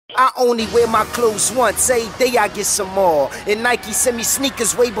I only wear my clothes once, every day I get some more. And Nike send me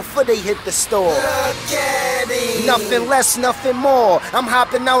sneakers way before they hit the store. Look at it. Nothing less, nothing more. I'm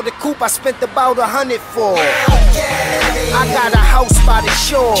hopping out the coupe I spent about 100 for. I got a house by the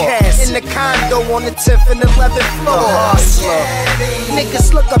shore, Cassidy. In the condo on the 10th and 11th floor.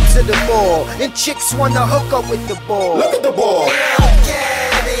 Niggas look up to the ball, and chicks wanna hook up with the ball. Look at the ball.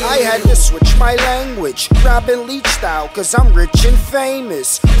 I had to switch my language, Robin Leach style, cause I'm rich and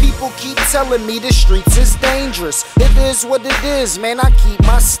famous. People keep telling me the streets is dangerous. It is what it is, man, I keep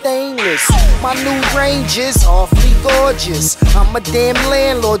my stainless. My new range is awfully gorgeous. I'm a damn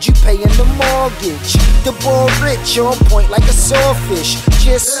landlord, you paying the mortgage. The ball rich, on point like a sawfish.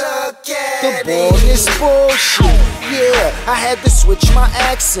 Just look at the ball is bullshit. Yeah, I had to switch my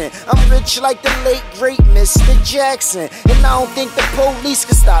accent. I'm rich like the late great Mr. Jackson. And I don't think the police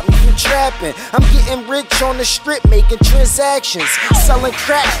can stop me from trapping. I'm getting rich on the strip, making transactions. Selling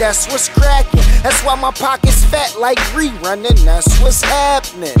crack, that's what's cracking. That's why my pocket's fat like rerunning, that's what's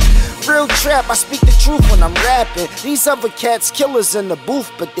happening. Real trap, I speak the truth when I'm rapping. These other cats killers in the booth,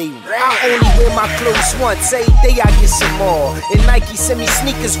 but they rap. I only wear my clothes once, every day I get some more. And Nike send me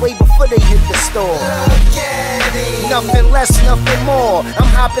sneakers way before they hit the store. Nothing less, nothing more. I'm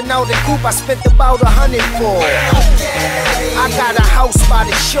hopping out the coupe I spent about 100 for. I got a house by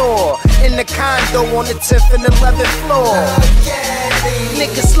the shore, in the condo on the 10th and 11th floor.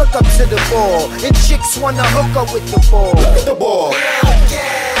 Niggas look up to the ball, and chicks wanna hook up with the ball. Look at the ball.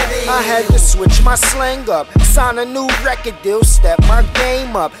 I had to switch my slang up, sign a new record deal, step my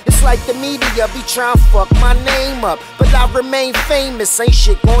game up. It's like the media be trying to fuck my name up, but I remain famous, ain't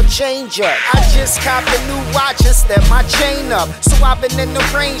shit gon' change up. I just copped a new watch and step my chain up, so I've been in the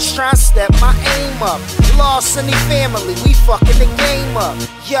range trying to step my aim up. Lost any family, we fucking the game up.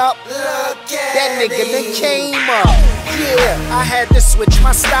 Yup, that nigga done came up. Yeah, I had to switch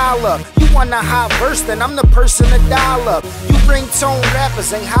my style up. You want a hot verse, then I'm the person to dial up. You ringtone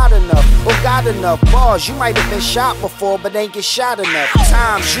rappers ain't hot enough or got enough bars. You might have been shot before, but ain't get shot enough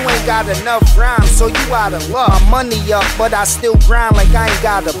times. You ain't got enough rhymes, so you out of luck. My money up, but I still grind like I ain't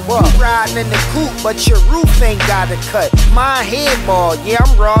got a buck. You riding in the coupe, but your roof ain't got a cut. My head ball, yeah,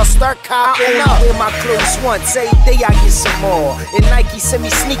 I'm raw, start copping up. I wear my clothes once, every day I get some more. And Nike send me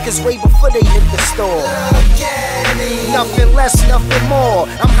sneakers way before they hit the store. Nothing less, nothing more.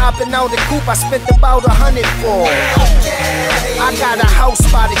 I'm hopping out the coupe I spent about 100 for. I got a house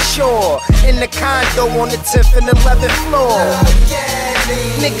by the shore, in the condo on the 10th and 11th floor.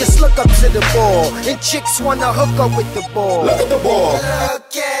 Niggas look up to the ball, and chicks wanna hook up with the ball. Look at the ball.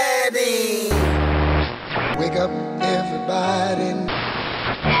 Look at it. Wake up, everybody.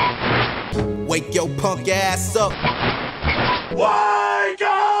 Wake your punk ass up. Wake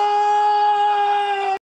up!